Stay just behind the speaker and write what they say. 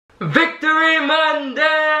Victory Monday!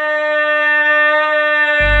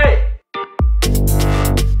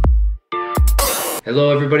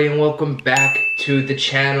 Hello everybody and welcome back to the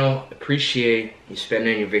channel. Appreciate you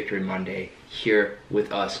spending your Victory Monday here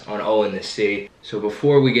with us on O in the C. So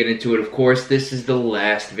before we get into it, of course, this is the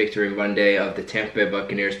last Victory Monday of the Tampa Bay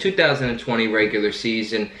Buccaneers 2020 regular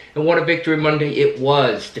season. And what a Victory Monday it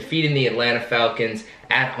was, defeating the Atlanta Falcons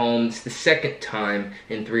at home. It's the second time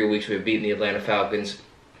in 3 weeks we've beaten the Atlanta Falcons.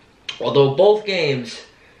 Although both games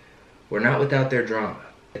were not without their drama.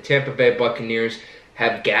 The Tampa Bay Buccaneers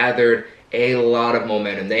have gathered a lot of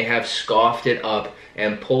momentum. They have scoffed it up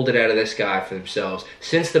and pulled it out of the sky for themselves.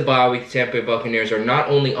 Since the bye week, the Tampa Bay Buccaneers are not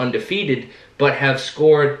only undefeated, but have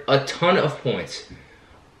scored a ton of points.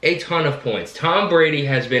 A ton of points. Tom Brady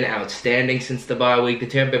has been outstanding since the bye week. The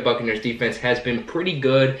Tampa Bay Buccaneers defense has been pretty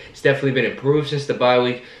good. It's definitely been improved since the bye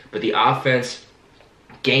week, but the offense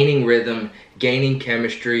gaining rhythm, gaining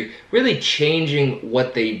chemistry, really changing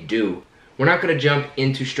what they do. We're not going to jump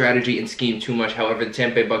into strategy and scheme too much. However, the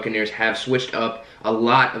Tampa Bay Buccaneers have switched up a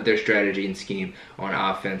lot of their strategy and scheme on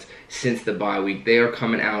offense since the bye week. They are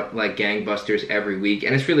coming out like gangbusters every week,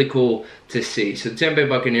 and it's really cool to see. So the Tampa Bay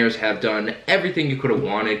Buccaneers have done everything you could have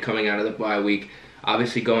wanted coming out of the bye week.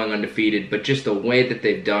 Obviously going undefeated, but just the way that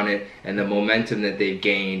they've done it and the momentum that they've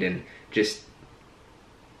gained, and just,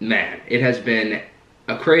 man, it has been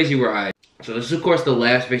a crazy ride. So this is, of course, the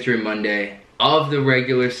last Victory Monday of the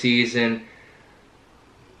regular season.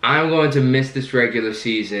 I'm going to miss this regular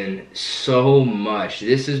season so much.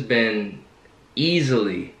 This has been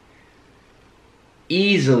easily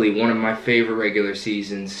one of my favorite regular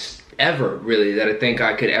seasons ever, really, that I think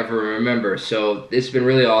I could ever remember. So it's been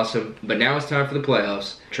really awesome. But now it's time for the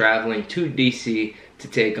playoffs. Traveling to DC to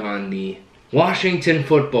take on the Washington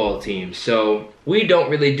football team. So we don't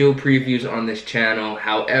really do previews on this channel.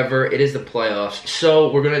 However, it is the playoffs.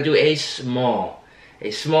 So we're going to do a small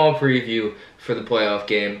preview for the playoff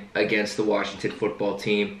game against the Washington football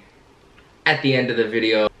team at the end of the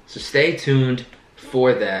video. So stay tuned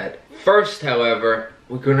for that. First, however,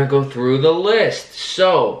 we're going to go through the list.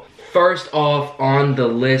 So first off on the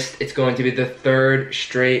list, it's going to be the third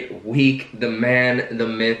straight week. The man, the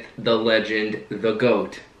myth, the legend, the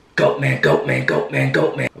GOAT. Goat man, goat man, goat man,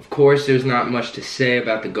 goat man. Of course, there's not much to say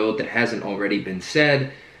about the GOAT that hasn't already been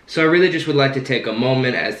said. So I really just would like to take a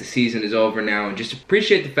moment as the season is over now and just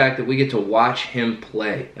appreciate the fact that we get to watch him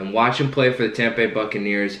play. And watch him play for the Tampa Bay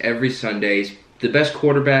Buccaneers every Sunday. He's the best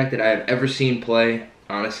quarterback that I have ever seen play,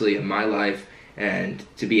 honestly, in my life. And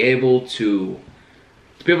to be able to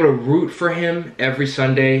root for him every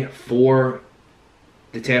Sunday for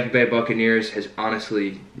the Tampa Bay Buccaneers has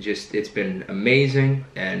honestly just, it's been amazing,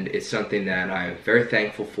 and it's something that I'm very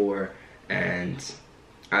thankful for, and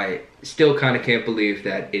I still kind of can't believe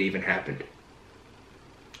that it even happened.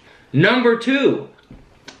 Number 2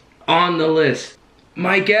 on the list,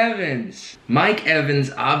 Mike Evans. Mike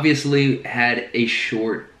Evans obviously had a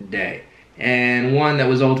short day, and one that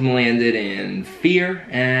was ultimately ended in fear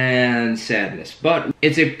and sadness. But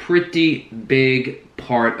it's a pretty big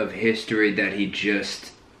part of history that he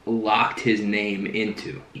just locked his name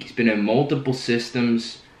into. He's been in multiple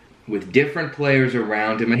systems with different players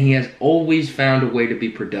around him, and he has always found a way to be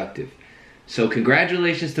productive. So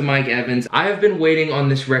congratulations to Mike Evans. I have been waiting on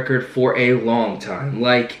this record for a long time,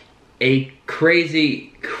 like a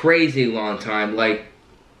crazy long time, like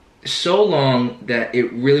so long that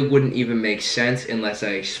it really wouldn't even make sense unless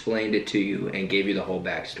I explained it to you and gave you the whole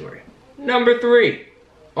backstory. Number 3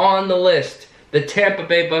 on the list, the Tampa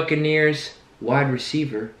Bay Buccaneers wide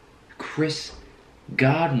receiver, Chris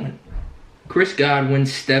Godwin. Chris Godwin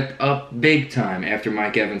stepped up big time after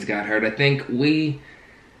Mike Evans got hurt. I think we,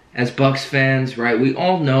 as Bucs fans, right, we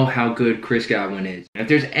all know how good Chris Godwin is. If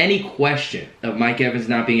there's any question of Mike Evans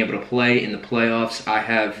not being able to play in the playoffs, I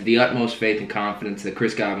have the utmost faith and confidence that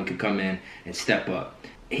Chris Godwin could come in and step up.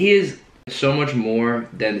 He is so much more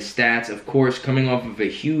than the stats. Of course, coming off of a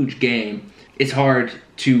huge game, it's hard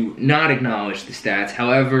to not acknowledge the stats.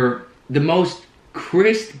 However, the most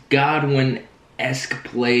Chris Godwin-esque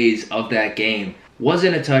plays of that game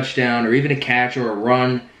wasn't a touchdown or even a catch or a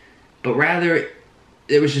run, but rather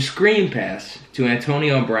it was a screen pass to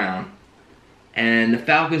Antonio Brown, and the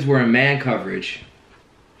Falcons were in man coverage.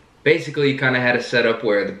 Basically, you kind of had a setup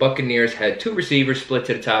where the Buccaneers had 2 receivers split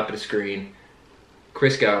to the top of the screen.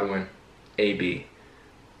 Chris Godwin, AB.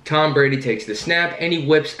 Tom Brady takes the snap and he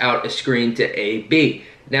whips out a screen to AB.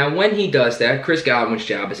 Now, when he does that, Chris Godwin's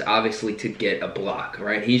job is obviously to get a block,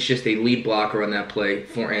 right? He's just a lead blocker on that play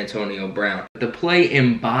for Antonio Brown. The play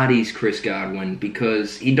embodies Chris Godwin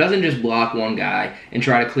because he doesn't just block one guy and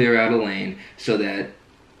try to clear out a lane so that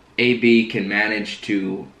AB can manage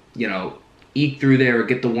to you know, eke through there or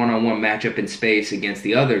get the one-on-one matchup in space against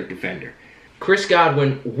the other defender. Chris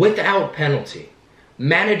Godwin, without penalty,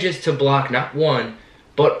 manages to block not one,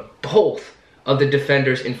 but both of the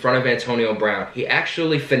defenders in front of Antonio Brown. He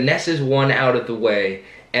actually finesses one out of the way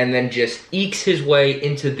and then just ekes his way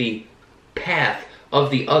into the path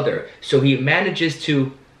of the other. So he manages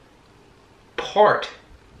to part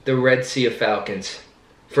the Red Sea of Falcons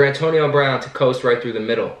for Antonio Brown to coast right through the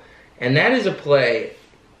middle. And that is a play.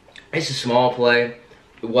 It's a small play.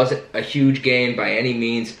 It wasn't a huge gain by any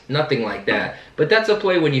means, nothing like that. But that's a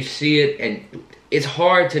play when you see it, and it's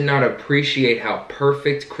hard to not appreciate how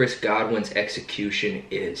perfect Chris Godwin's execution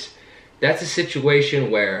is. That's a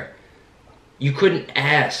situation where you couldn't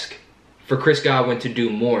ask for Chris Godwin to do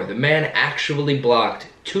more. The man actually blocked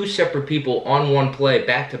two separate people on one play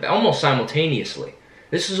back-to-back, almost simultaneously.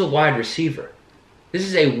 This is a wide receiver. This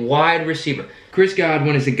is a wide receiver. Chris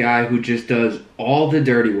Godwin is a guy who just does all the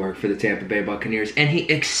dirty work for the Tampa Bay Buccaneers, and he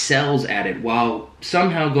excels at it while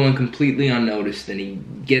somehow going completely unnoticed, and he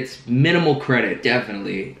gets minimal credit.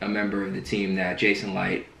 Definitely a member of the team that Jason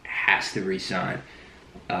Light has to re-sign.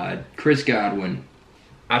 Chris Godwin,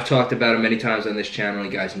 I've talked about him many times on this channel.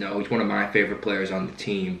 You guys know he's one of my favorite players on the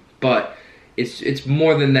team. But it's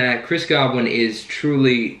more than that. Chris Godwin is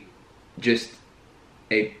truly just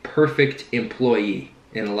a perfect employee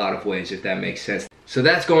in a lot of ways, if that makes sense. So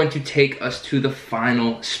that's going to take us to the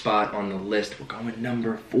final spot on the list. We're going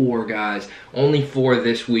number 4, guys. Only 4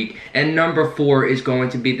 this week. And number 4 is going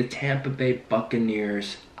to be the Tampa Bay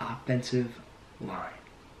Buccaneers offensive line.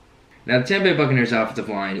 Now, the Tampa Bay Buccaneers offensive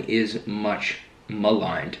line is much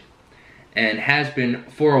maligned and has been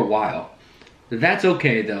for a while. That's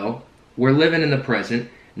okay, though. We're living in the present,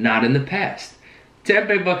 not in the past.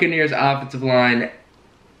 Tampa Bay Buccaneers offensive line,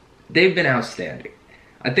 they've been outstanding.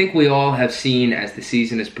 I think we all have seen as the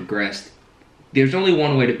season has progressed, there's only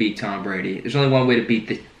one way to beat Tom Brady. There's only one way to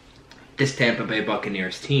beat this Tampa Bay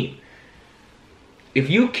Buccaneers team.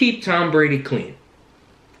 If you keep Tom Brady clean,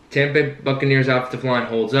 Tampa Bay Buccaneers offensive line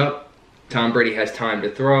holds up, Tom Brady has time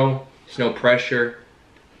to throw, there's no pressure.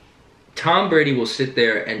 Tom Brady will sit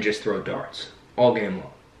there and just throw darts all game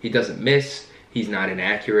long. He doesn't miss. He's not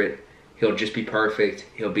inaccurate. He'll just be perfect.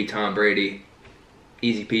 He'll be Tom Brady.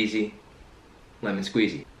 Easy peasy, lemon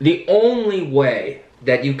squeezy. The only way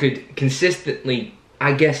that you could consistently,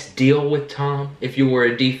 I guess, deal with Tom if you were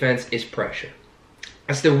a defense is pressure.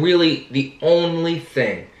 That's the only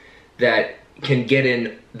thing that can get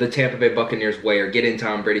in the Tampa Bay Buccaneers' way or get in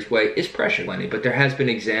Tom Brady's way is pressure, Lenny. But there has been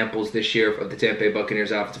examples this year of the Tampa Bay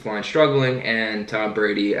Buccaneers offensive line struggling and Tom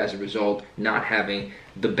Brady, as a result, not having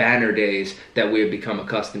the banner days that we have become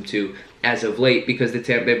accustomed to as of late, because the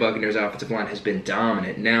Tampa Bay Buccaneers offensive line has been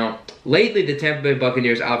dominant. Now, lately the Tampa Bay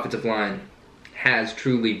Buccaneers offensive line has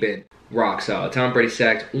truly been rock solid. Tom Brady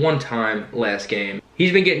sacked 1 time last game.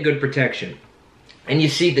 He's been getting good protection. And you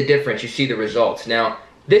see the difference. You see the results. Now,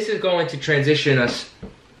 this is going to transition us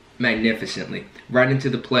magnificently right into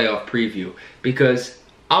the playoff preview, because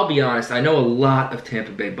I'll be honest, I know a lot of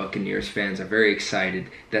Tampa Bay Buccaneers fans are very excited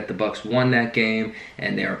that the Bucs won that game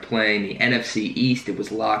and they are playing the NFC East. It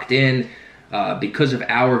was locked in because of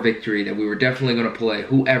our victory that we were definitely going to play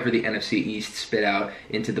whoever the NFC East spit out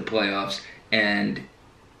into the playoffs. And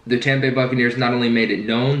the Tampa Bay Buccaneers not only made it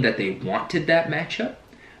known that they wanted that matchup,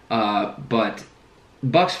 but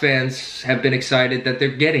Bucs fans have been excited that they're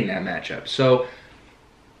getting that matchup. So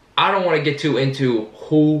I don't want to get too into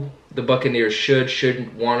who the Buccaneers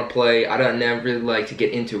shouldn't want to play. I don't never really like to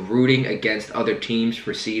get into rooting against other teams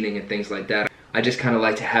for seeding and things like that. I just kind of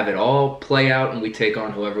like to have it all play out and we take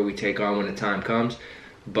on whoever we take on when the time comes.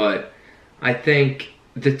 But I think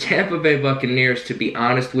the Tampa Bay Buccaneers, to be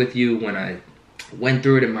honest with you, when I went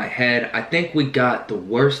through it in my head, I think we got the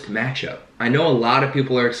worst matchup. I know a lot of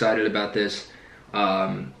people are excited about this.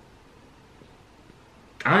 I'm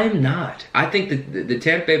not. I think the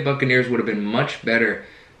Tampa Bay Buccaneers would have been much better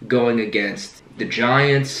going against the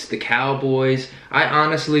Giants, the Cowboys. I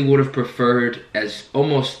honestly would have preferred as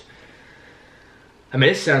almost, I mean,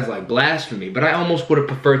 it sounds like blasphemy, but I almost would have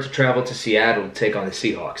preferred to travel to Seattle to take on the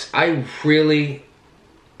Seahawks. I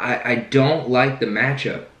don't like the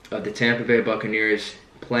matchup of the Tampa Bay Buccaneers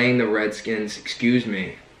playing the Redskins,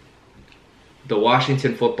 the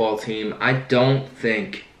Washington football team. I don't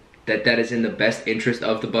think that is in the best interest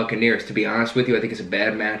of the Buccaneers. To be honest with you, I think it's a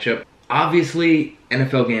bad matchup. Obviously,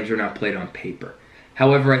 NFL games are not played on paper.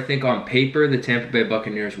 However, I think on paper, the Tampa Bay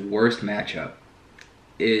Buccaneers' worst matchup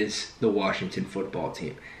is the Washington football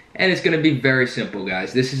team. And it's going to be very simple,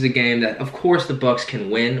 guys. This is a game that, of course, the Bucs can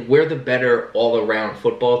win. We're the better all-around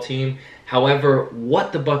football team. However,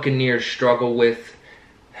 what the Buccaneers struggle with,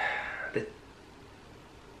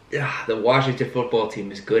 the Washington football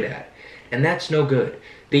team is good at. And that's no good.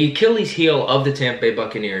 The Achilles heel of the Tampa Bay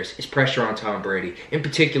Buccaneers is pressure on Tom Brady. In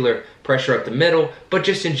particular, pressure up the middle, but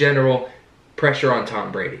just in general, pressure on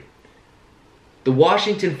Tom Brady. The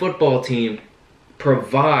Washington football team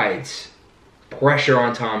provides pressure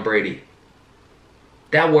on Tom Brady.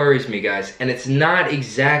 That worries me, guys. And it's not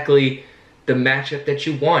exactly the matchup that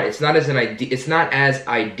you want. It's not as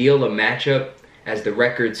ideal a matchup as the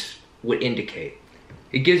records would indicate.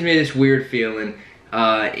 It gives me this weird feeling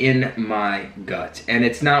in my gut. And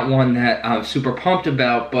it's not one that I'm super pumped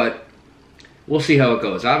about, but we'll see how it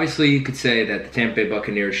goes. Obviously, you could say that the Tampa Bay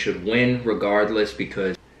Buccaneers should win regardless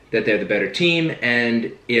because that they're the better team,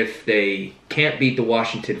 and if they can't beat the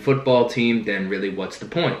Washington football team, then really what's the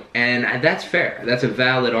point? And that's fair. That's a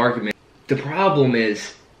valid argument. The problem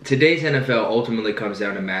is today's NFL ultimately comes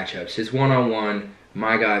down to matchups. It's one-on-one,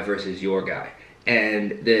 my guy versus your guy.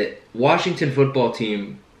 And the Washington football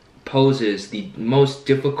team poses the most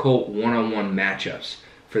difficult one-on-one matchups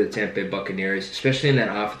for the Tampa Bay Buccaneers, especially in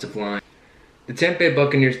that offensive line. The Tampa Bay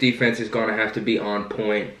Buccaneers defense is going to have to be on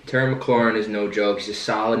point. Terry McLaurin is no joke. He's a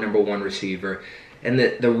solid #1 receiver. And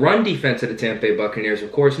the run defense of the Tampa Bay Buccaneers,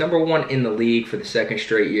 of course, #1 in the league for the second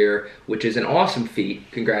straight year, which is an awesome feat.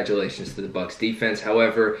 Congratulations to the Bucs defense.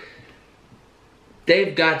 However,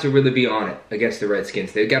 they've got to really be on it against the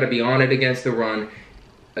Redskins. They've got to be on it against the run,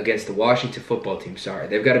 against the Washington football team, sorry.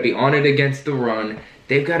 They've got to be on it against the run.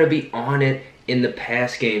 They've got to be on it in the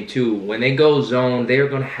pass game too. When they go zone, they're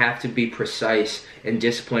going to have to be precise and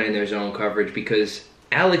disciplined in their zone coverage because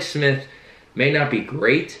Alex Smith may not be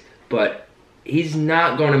great, but he's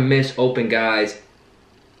not going to miss open guys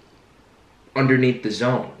underneath the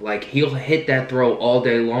zone. Like, he'll hit that throw all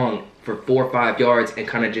day long for 4 or 5 yards and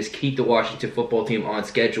kind of just keep the Washington football team on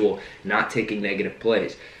schedule, not taking negative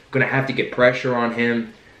plays. Going to have to get pressure on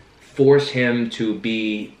him, force him to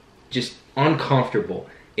be just uncomfortable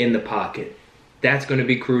in the pocket. That's going to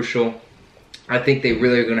be crucial. I think they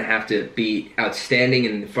really are going to have to be outstanding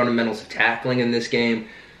in the fundamentals of tackling in this game.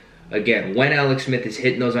 Again, when Alex Smith is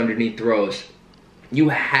hitting those underneath throws, you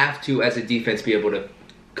have to, as a defense, be able to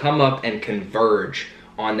come up and converge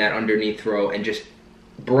on that underneath throw and just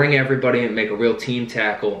bring everybody and make a real team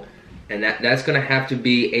tackle. And that's going to have to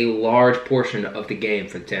be a large portion of the game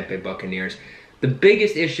for the Tampa Bay Buccaneers. The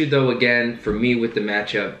biggest issue, though, again, for me with the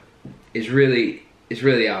matchup is really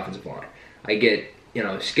the offensive line. I get,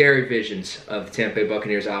 scary visions of the Tampa Bay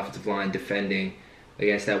Buccaneers offensive line defending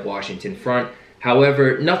against that Washington front.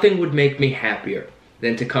 However, nothing would make me happier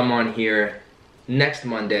than to come on here next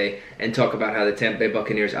Monday and talk about how the Tampa Bay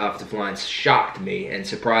Buccaneers offensive line shocked me and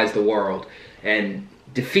surprised the world and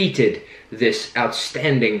defeated this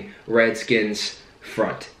outstanding Redskins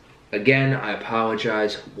front. Again, I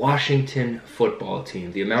apologize. Washington football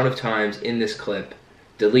team. The amount of times in this clip,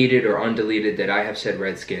 deleted or undeleted, that I have said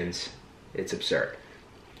Redskins, it's absurd.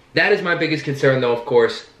 That is my biggest concern, though, of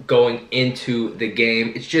course, going into the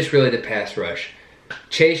game. It's just really the pass rush.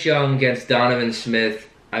 Chase Young against Donovan Smith.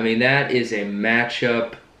 I mean, that is a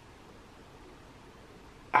matchup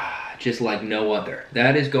just like no other.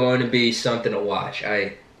 That is going to be something to watch.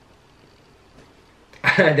 There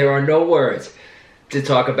are no words to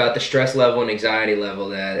talk about the stress level and anxiety level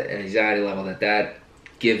that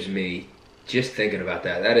gives me just thinking about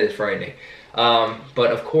that. That is frightening.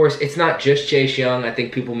 But of course, it's not just Chase Young. I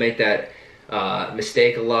think people make that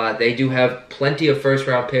mistake a lot. They do have plenty of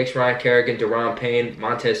first-round picks: Ryan Kerrigan, Deron Payne,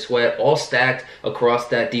 Montez Sweat, all stacked across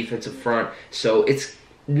that defensive front. So it's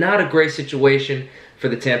not a great situation for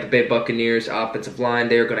the Tampa Bay Buccaneers offensive line.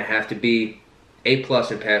 They're going to have to be A+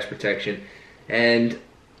 in pass protection. And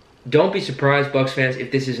don't be surprised, Bucs fans,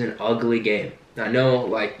 if this is an ugly game. I know,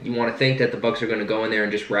 you want to think that the Bucs are going to go in there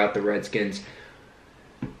and just rout the Redskins.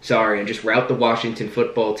 And just rout the Washington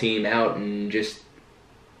football team out and just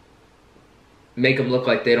make them look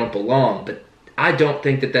like they don't belong. But I don't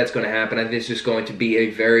think that that's going to happen. I think this is going to be a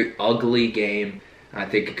very ugly game. I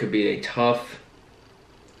think it could be a tough,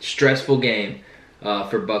 stressful game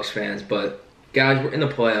for Bucs fans. But, guys, we're in the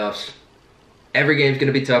playoffs. Every game's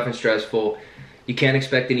going to be tough and stressful. You can't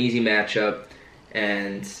expect an easy matchup.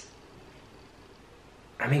 And,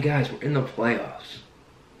 I mean, guys, we're in the playoffs.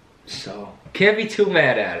 So, can't be too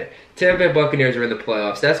mad at it. Tampa Bay Buccaneers are in the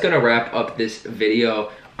playoffs. That's going to wrap up this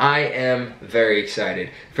video. I am very excited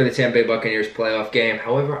for the Tampa Bay Buccaneers playoff game.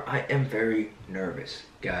 However, I am very nervous,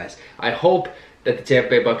 guys. I hope that the Tampa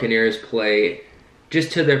Bay Buccaneers play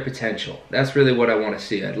just to their potential. That's really what I want to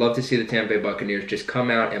see. I'd love to see the Tampa Bay Buccaneers just come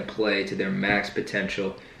out and play to their max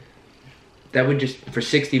potential. That would just, for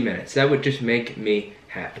 60 minutes, that would just make me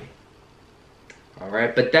happy.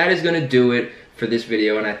 Alright, but that is going to do it for this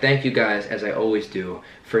video, and I thank you guys, as I always do,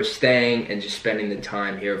 for staying and just spending the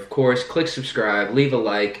time here. Of course, click subscribe, leave a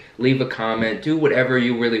like, leave a comment, do whatever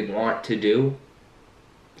you really want to do.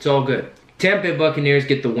 It's all good. Tampa Bay Buccaneers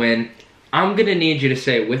get the win. I'm gonna need you to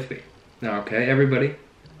say it with me. Okay, everybody,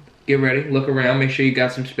 get ready, look around, make sure you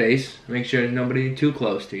got some space, make sure there's nobody too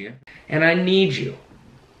close to you. And I need you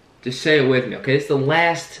to say it with me, okay? It's the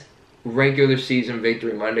last regular season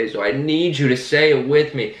Victory Monday, so I need you to say it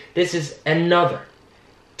with me. This is another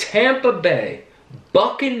Tampa Bay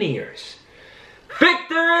Buccaneers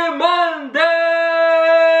Victory Monday!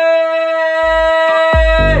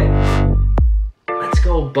 Let's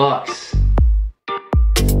go Bucs.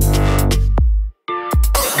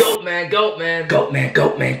 Goat man, goat man, goat man,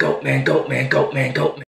 goat man, goat man, goat man, goat man, goat man.